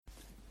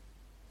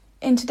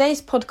In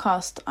today's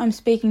podcast, I'm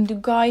speaking to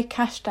Guy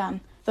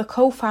Kashdan, the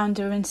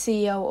co-founder and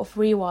CEO of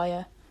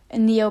Rewire, a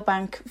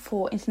neobank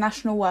for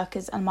international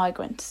workers and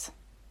migrants.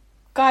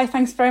 Guy,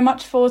 thanks very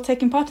much for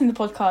taking part in the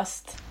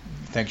podcast.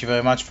 Thank you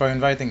very much for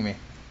inviting me.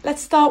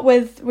 Let's start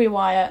with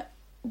Rewire.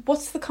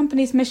 What's the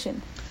company's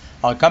mission?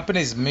 Our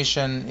company's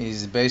mission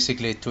is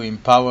basically to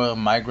empower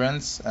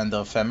migrants and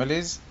their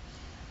families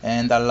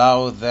and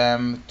allow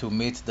them to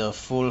meet their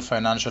full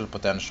financial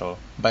potential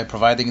by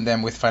providing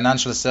them with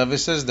financial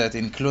services that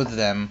include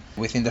them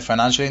within the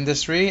financial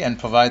industry and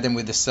provide them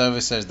with the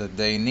services that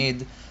they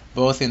need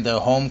both in their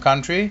home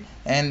country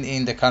and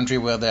in the country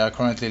where they are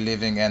currently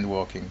living and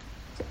working.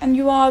 And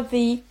you are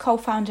the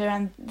co-founder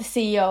and the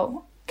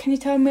CEO. Can you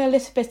tell me a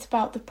little bit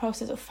about the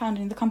process of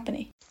founding the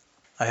company?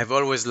 I have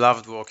always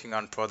loved working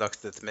on products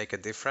that make a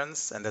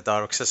difference and that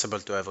are accessible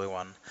to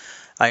everyone.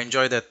 I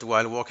enjoyed that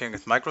while working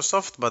at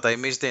Microsoft, but I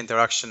missed the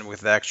interaction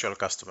with the actual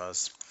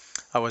customers.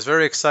 I was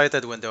very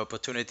excited when the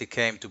opportunity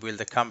came to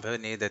build a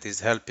company that is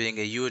helping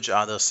a huge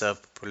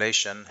underserved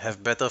population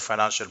have better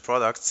financial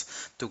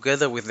products,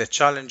 together with the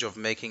challenge of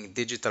making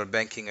digital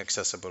banking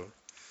accessible.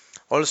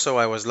 Also,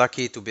 I was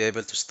lucky to be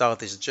able to start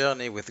this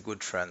journey with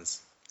good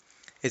friends.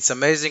 It's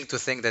amazing to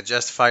think that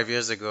just 5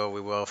 years ago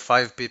we were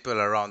 5 people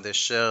around a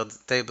shared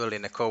table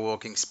in a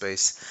co-working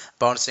space,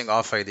 bouncing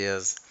off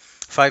ideas.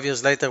 5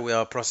 years later we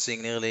are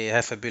processing nearly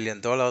 $500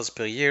 million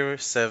per year,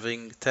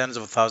 serving tens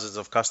of thousands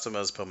of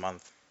customers per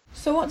month.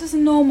 So what does a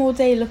normal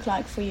day look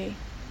like for you?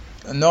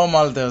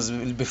 Normal, there's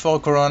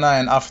before Corona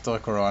and after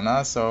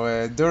Corona.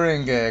 So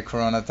during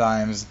Corona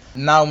times,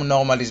 now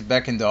normal is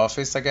back in the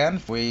office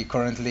again.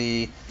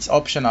 It's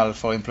optional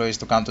for employees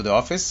to come to the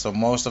office, so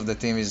most of the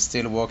team is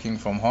still working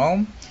from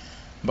home.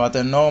 But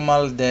a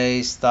normal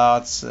day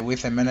starts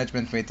with a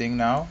management meeting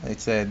now.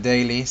 It's a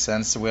daily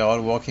since we're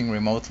all working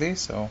remotely.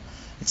 So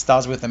it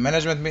starts with a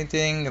management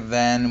meeting,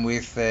 then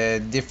with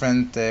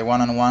different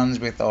one-on-ones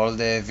with all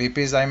the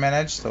VPs I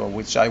manage, so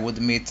which I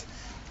would meet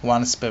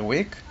once per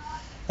week.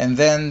 And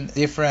then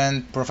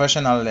different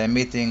professional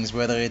meetings,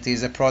 whether it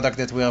is a product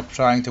that we are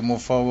trying to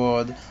move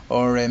forward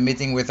or a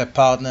meeting with a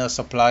partner,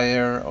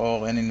 supplier,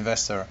 or an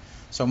investor.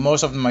 So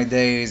most of my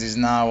days is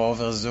now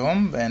over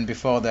Zoom, and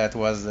before that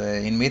was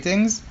in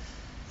meetings,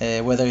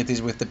 whether it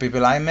is with the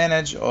people I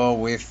manage or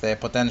with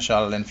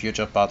potential and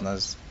future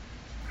partners.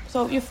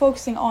 So you're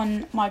focusing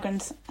on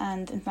migrants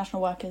and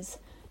international workers.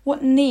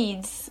 What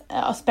needs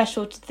are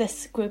special to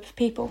this group of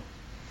people?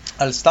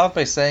 I'll start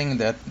by saying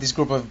that this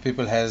group of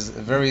people has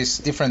very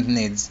different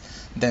needs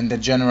than the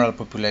general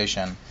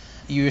population.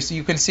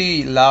 You can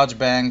see large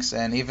banks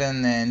and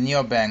even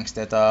neobanks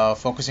that are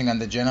focusing on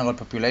the general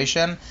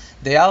population.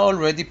 They are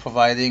already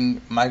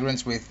providing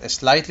migrants with a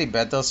slightly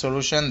better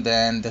solution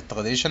than the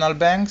traditional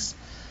banks.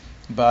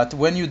 But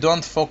when you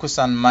don't focus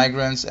on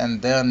migrants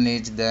and their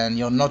needs, then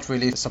you're not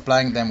really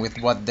supplying them with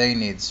what they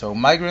need. So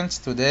migrants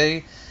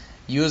today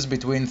use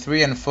between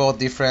 3 and 4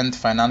 different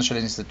financial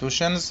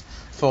institutions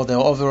for their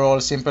overall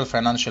simple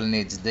financial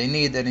needs. They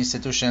need an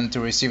institution to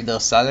receive their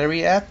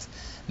salary at,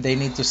 they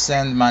need to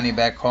send money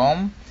back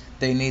home,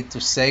 they need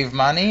to save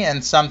money,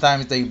 and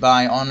sometimes they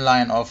buy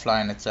online,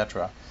 offline,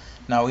 etc.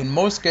 Now, in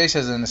most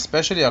cases, and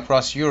especially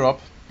across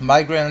Europe,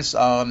 migrants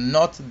are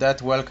not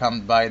that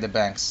welcomed by the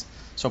banks.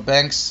 So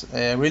banks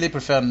really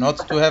prefer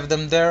not to have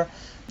them there.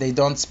 They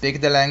don't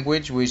speak the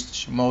language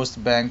which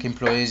most bank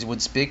employees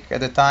would speak at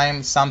the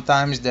time.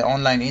 Sometimes the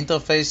online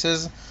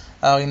interfaces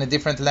are in a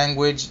different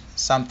language.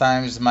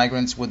 Sometimes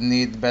migrants would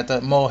need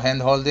more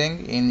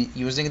hand-holding in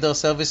using their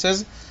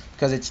services,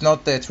 because it's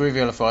not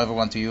trivial for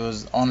everyone to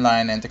use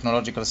online and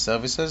technological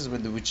services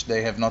which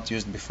they have not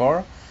used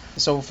before.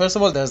 So first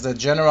of all, there's the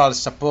general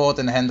support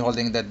and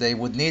hand-holding that they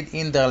would need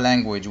in their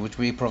language, which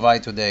we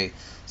provide today.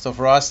 So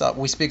for us,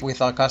 we speak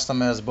with our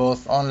customers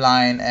both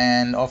online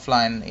and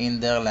offline in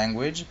their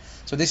language.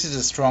 So this is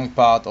a strong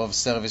part of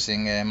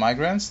servicing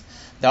migrants.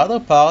 The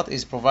other part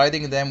is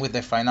providing them with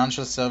the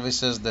financial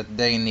services that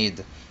they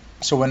need.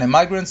 So when a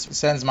migrant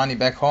sends money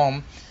back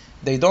home,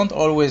 they don't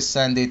always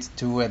send it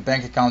to a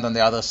bank account on the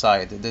other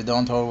side. They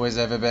don't always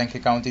have a bank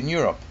account in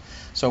Europe.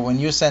 So when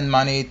you send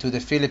money to the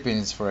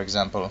Philippines, for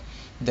example,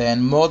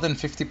 then more than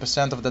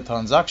 50% of the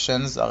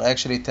transactions are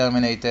actually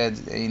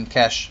terminated in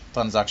cash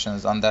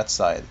transactions on that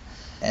side.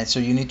 And so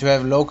you need to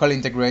have local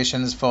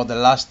integrations for the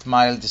last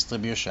mile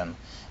distribution.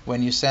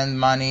 When you send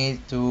money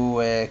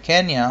to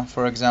Kenya,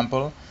 for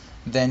example,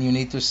 then you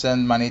need to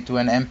send money to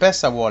an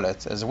M-Pesa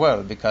wallet as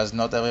well, because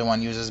not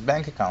everyone uses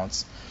bank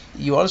accounts.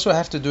 You also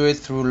have to do it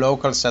through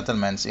local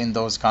settlements in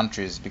those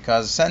countries,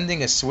 because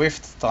sending a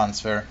SWIFT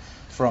transfer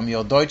from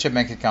your Deutsche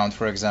Bank account,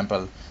 for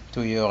example,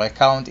 to your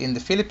account in the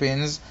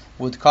Philippines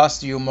would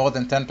cost you more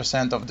than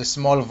 10% of the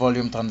small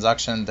volume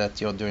transaction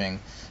that you're doing.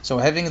 So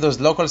having those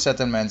local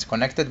settlements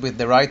connected with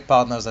the right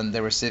partners on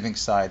the receiving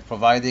side,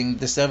 providing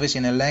the service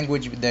in a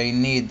language they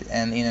need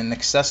and in an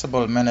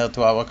accessible manner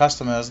to our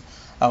customers,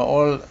 are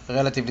all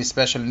relatively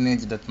special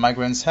needs that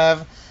migrants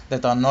have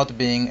that are not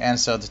being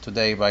answered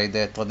today by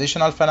the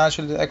traditional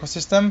financial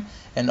ecosystem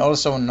and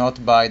also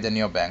not by the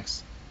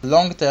neobanks.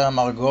 Long term,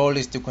 our goal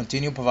is to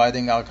continue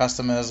providing our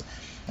customers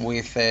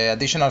with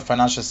additional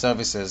financial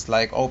services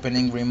like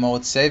opening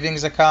remote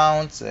savings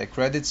accounts,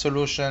 credit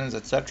solutions,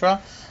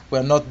 etc.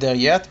 We're not there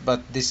yet,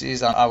 but this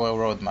is our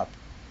roadmap.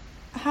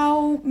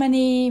 How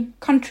many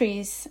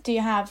countries do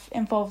you have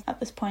involved at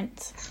this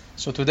point?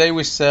 So today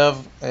we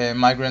serve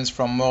migrants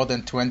from more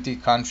than 20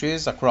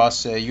 countries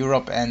across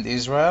Europe and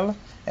Israel.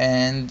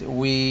 And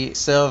we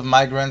serve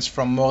migrants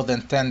from more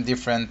than 10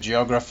 different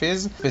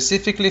geographies,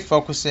 specifically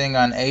focusing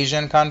on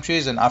Asian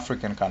countries and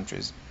African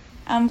countries.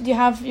 Do you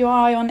have your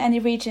eye on any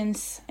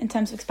regions in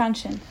terms of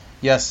expansion?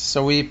 Yes,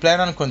 so we plan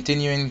on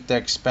continuing to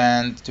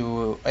expand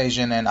to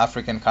Asian and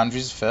African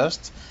countries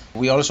first.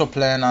 We also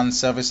plan on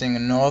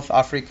servicing North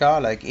Africa,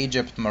 like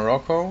Egypt,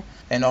 Morocco,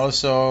 and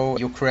also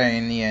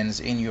Ukrainians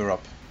in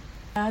Europe.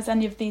 Has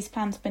any of these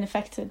plans been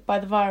affected by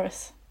the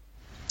virus?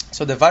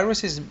 So the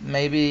virus is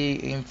maybe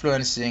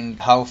influencing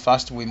how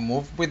fast we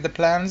move with the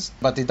plans,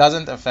 but it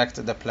doesn't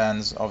affect the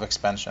plans of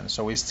expansion.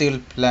 So we still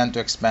plan to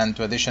expand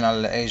to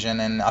additional Asian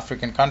and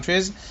African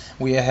countries.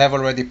 We have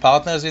already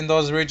partners in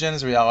those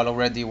regions. We are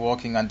already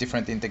working on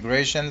different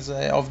integrations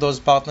of those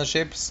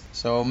partnerships.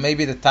 So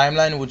maybe the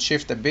timeline would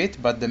shift a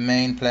bit, but the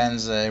main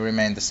plans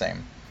remain the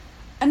same.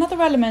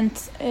 Another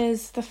element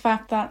is the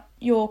fact that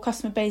your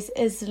customer base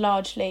is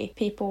largely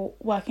people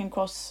working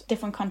across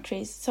different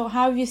countries. So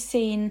how have you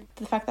seen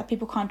the fact that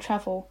people can't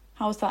travel?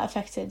 How has that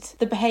affected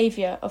the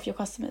behavior of your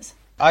customers?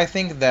 I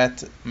think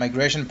that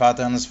migration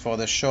patterns for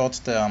the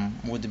short term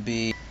would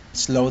be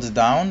slowed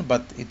down,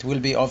 but it will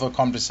be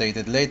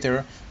overcompensated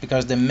later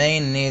because the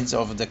main needs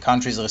of the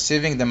countries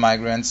receiving the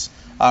migrants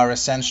are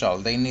essential.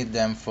 They need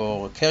them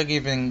for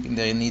caregiving,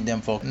 they need them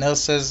for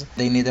nurses,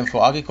 they need them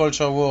for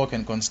agricultural work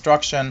and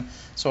construction.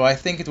 So I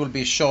think it will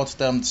be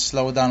short-term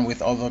slowdown with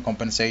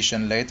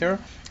overcompensation later.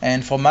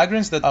 And for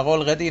migrants that are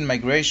already in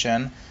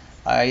migration,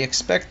 I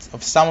expect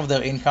of some of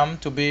their income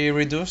to be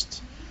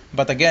reduced.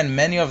 But again,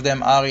 many of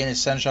them are in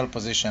essential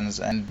positions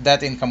and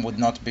that income would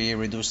not be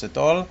reduced at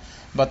all.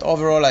 But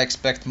overall, I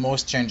expect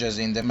most changes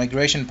in the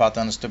migration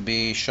patterns to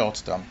be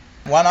short-term.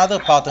 One other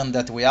pattern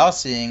that we are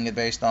seeing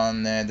based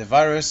on the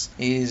virus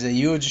is a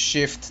huge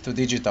shift to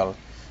digital.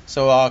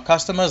 So our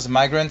customers,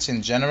 migrants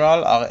in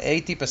general,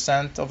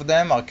 80% of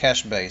them are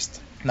cash-based.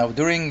 Now,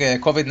 during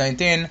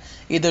COVID-19,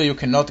 either you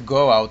cannot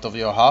go out of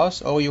your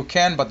house or you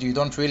can, but you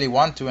don't really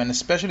want to, and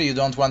especially you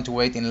don't want to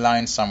wait in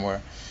line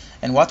somewhere.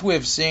 And what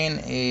we've seen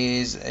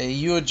is a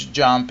huge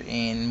jump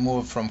in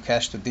move from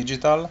cash to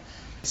digital.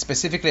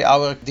 Specifically,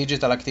 our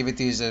digital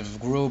activities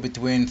have grew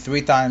between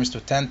 3 times to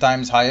 10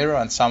 times higher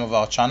on some of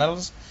our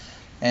channels.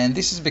 And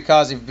this is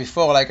because if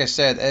before, like I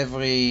said,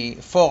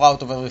 4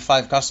 out of every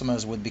 5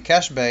 customers would be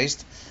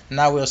cash-based,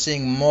 now we're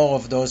seeing more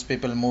of those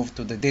people move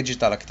to the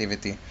digital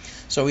activity.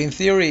 So in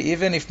theory,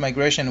 even if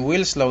migration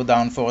will slow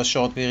down for a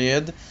short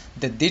period,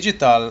 the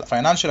digital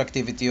financial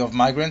activity of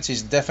migrants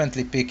is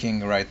definitely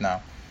peaking right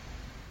now.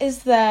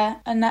 Is there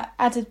an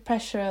added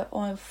pressure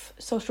of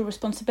social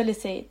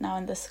responsibility now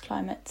in this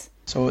climate?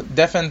 So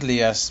definitely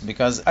yes,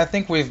 because I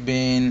think we've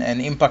been an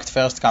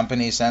impact-first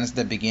company since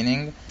the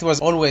beginning. It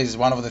was always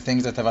one of the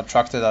things that have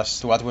attracted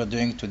us to what we're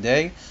doing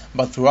today.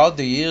 But throughout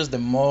the years, the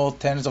more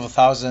tens of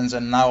thousands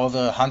and now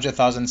over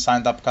 100,000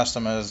 signed-up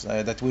customers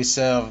that we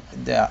serve,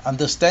 the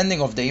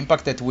understanding of the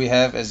impact that we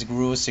have has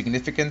grew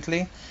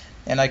significantly.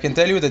 And I can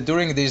tell you that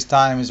during these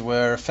times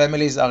where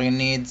families are in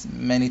need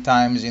many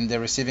times in the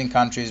receiving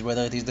countries,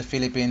 whether it is the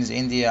Philippines,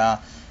 India,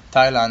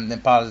 Thailand,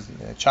 Nepal,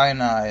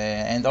 China,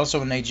 and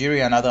also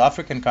Nigeria and other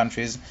African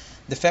countries,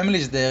 the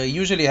families there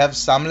usually have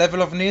some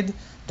level of need.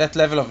 That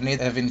level of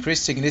need have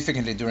increased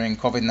significantly during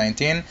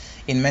COVID-19.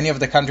 In many of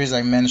the countries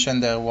I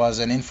mentioned, there was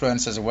an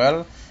influence as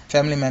well.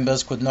 Family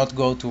members could not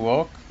go to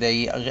work.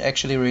 They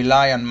actually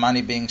rely on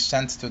money being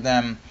sent to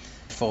them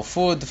for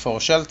food,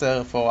 for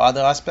shelter, for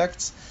other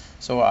aspects.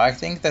 So I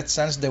think that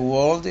since the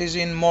world is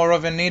in more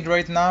of a need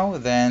right now,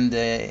 then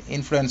the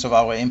influence of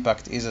our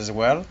impact is as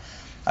well.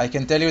 I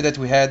can tell you that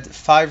we had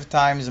 5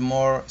 times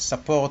more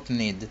support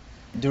need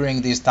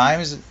during these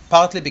times,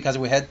 partly because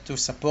we had to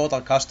support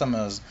our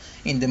customers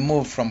in the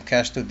move from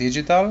cash to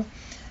digital,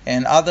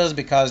 and others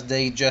because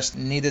they just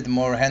needed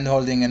more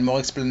handholding and more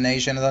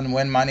explanation on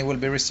when money will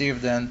be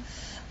received. And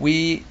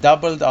we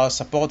doubled our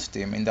support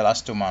team in the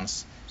last 2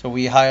 months. So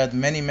we hired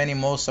many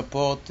more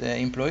support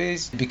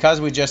employees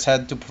because we just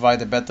had to provide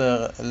a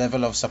better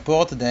level of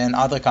support than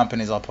other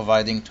companies are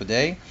providing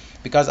today.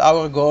 Because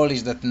our goal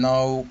is that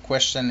no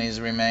question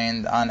is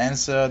remained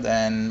unanswered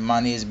and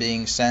money is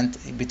being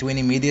sent between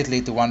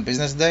immediately to one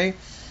business day.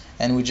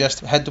 And we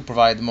just had to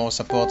provide more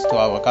support to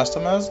our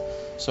customers.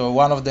 So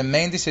one of the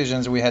main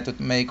decisions we had to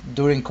make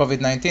during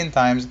COVID-19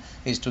 times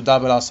is to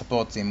double our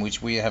support team,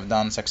 which we have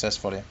done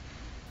successfully.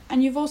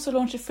 And you've also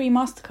launched a free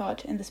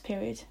MasterCard in this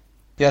period.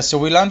 Yeah, so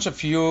we launched a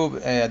few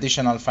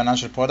additional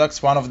financial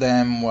products. One of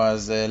them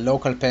was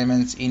local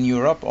payments in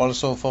Europe,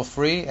 also for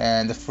free,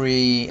 and a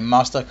free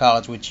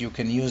MasterCard, which you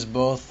can use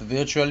both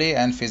virtually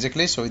and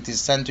physically. So it is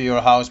sent to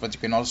your house, but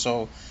you can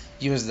also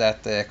use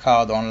that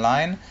card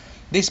online.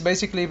 This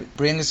basically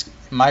brings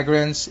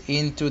migrants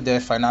into the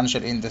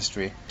financial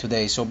industry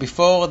today. So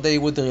before they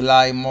would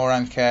rely more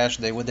on cash,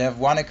 they would have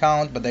one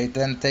account, but they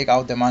then take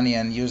out the money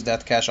and use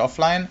that cash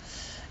offline.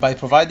 By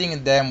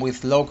providing them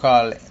with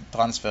local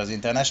transfers,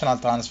 international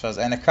transfers,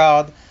 and a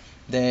card,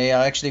 they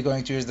are actually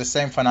going to use the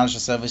same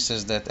financial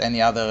services that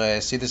any other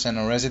citizen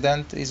or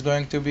resident is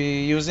going to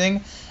be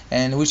using,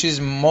 and which is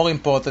more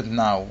important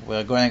now,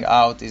 where going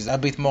out is a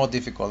bit more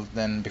difficult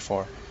than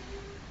before.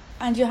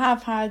 And you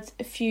have had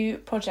a few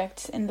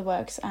projects in the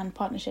works and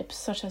partnerships,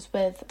 such as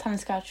with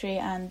Thales Gowtry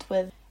and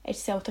with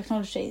HCL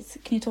Technologies.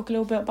 Can you talk a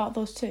little bit about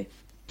those two?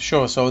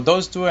 Sure. So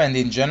those two, and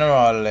in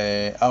general,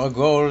 our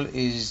goal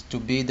is to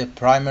be the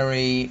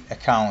primary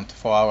account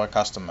for our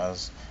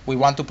customers. We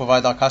want to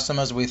provide our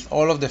customers with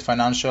all of the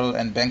financial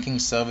and banking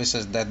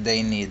services that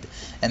they need.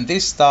 And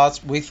this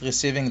starts with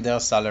receiving their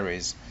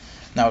salaries.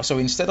 Now, so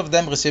instead of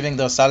them receiving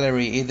their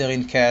salary either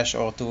in cash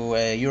or to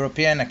a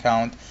European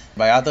account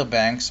by other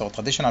banks or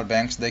traditional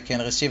banks, they can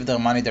receive their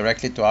money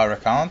directly to our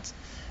account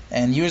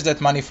and use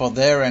that money for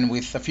there, and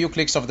with a few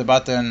clicks of the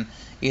button,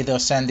 either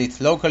send it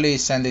locally,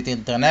 send it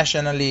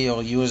internationally,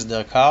 or use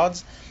their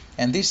cards.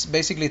 And this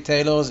basically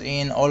tailors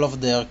in all of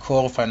their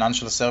core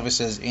financial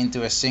services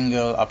into a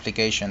single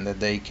application that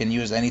they can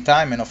use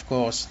anytime, and of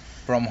course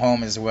from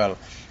home as well.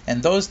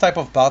 And those type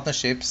of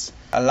partnerships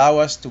allow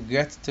us to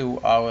get to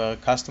our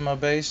customer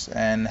base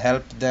and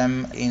help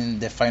them in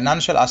the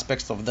financial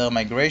aspects of their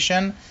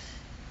migration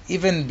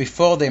even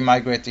before they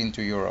migrate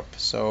into Europe.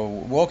 So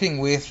working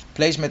with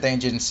placement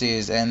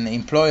agencies and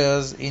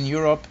employers in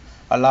Europe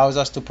allows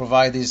us to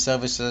provide these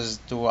services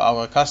to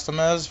our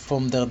customers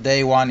from their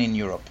day one in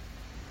Europe.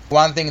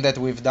 One thing that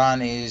we've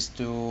done is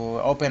to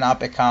open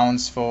up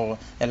accounts for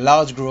a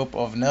large group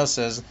of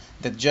nurses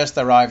that just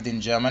arrived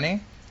in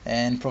Germany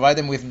and provide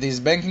them with these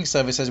banking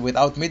services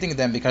without meeting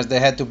them because they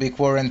had to be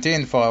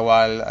quarantined for a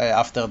while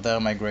after their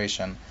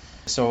migration.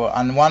 So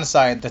on one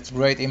side, that's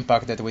great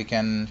impact that we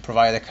can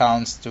provide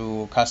accounts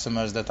to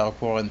customers that are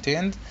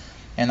quarantined.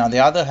 And on the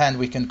other hand,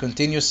 we can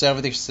continue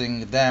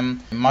servicing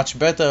them much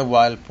better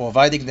while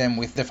providing them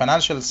with the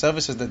financial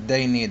services that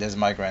they need as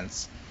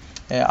migrants.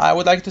 I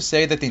would like to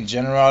say that in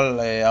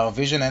general, our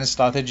vision and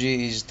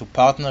strategy is to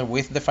partner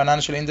with the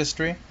financial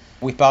industry.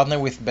 We partner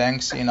with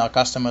banks in our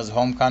customers'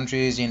 home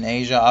countries in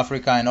Asia,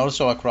 Africa, and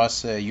also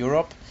across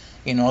Europe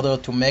in order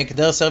to make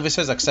their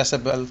services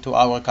accessible to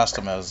our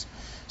customers.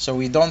 So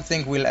we don't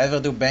think we'll ever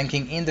do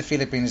banking in the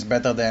Philippines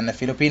better than a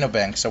Filipino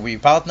bank. So we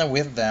partner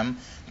with them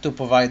to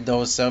provide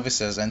those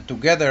services. And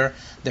together,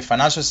 the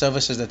financial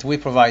services that we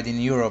provide in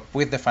Europe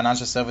with the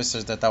financial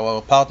services that our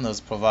partners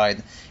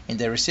provide in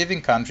the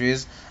receiving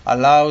countries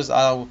allows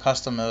our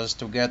customers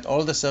to get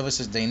all the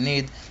services they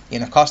need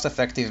in a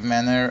cost-effective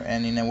manner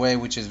and in a way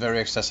which is very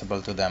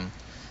accessible to them.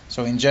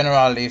 So in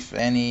general, if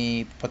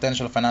any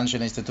potential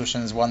financial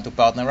institutions want to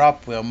partner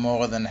up, we're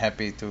more than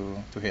happy to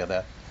hear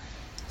that.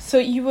 So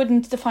you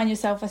wouldn't define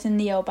yourself as a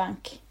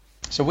neobank?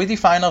 So we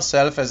define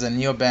ourselves as a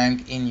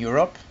neobank in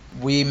Europe.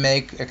 We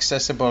make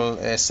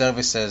accessible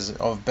services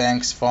of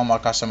banks from our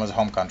customers'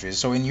 home countries.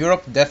 So in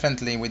Europe,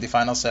 definitely we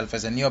define ourselves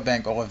as a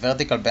neobank or a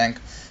vertical bank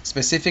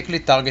specifically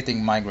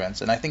targeting migrants.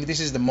 And I think this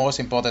is the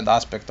most important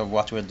aspect of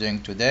what we're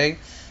doing today.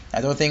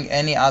 I don't think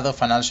any other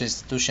financial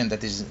institution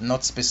that is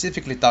not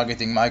specifically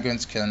targeting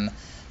migrants can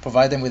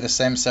provide them with the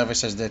same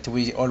services that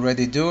we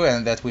already do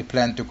and that we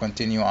plan to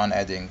continue on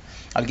adding.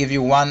 I'll give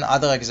you one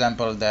other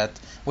example that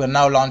we're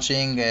now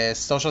launching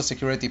social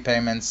security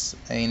payments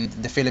in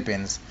the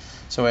Philippines.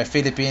 So a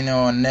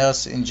Filipino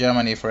nurse in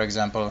Germany, for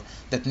example,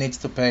 that needs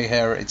to pay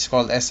her, it's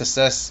called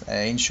SSS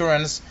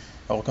insurance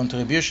or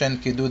contribution,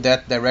 can do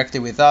that directly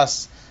with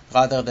us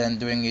rather than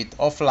doing it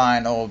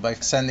offline or by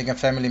sending a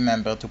family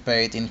member to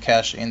pay it in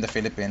cash in the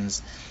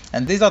Philippines.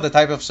 And these are the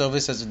type of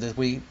services that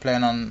we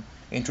plan on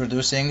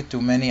introducing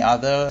to many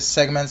other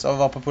segments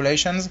of our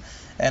populations,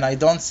 and I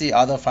don't see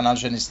other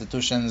financial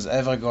institutions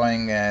ever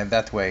going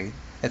that way,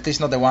 at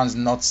least not the ones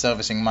not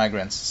servicing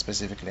migrants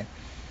specifically.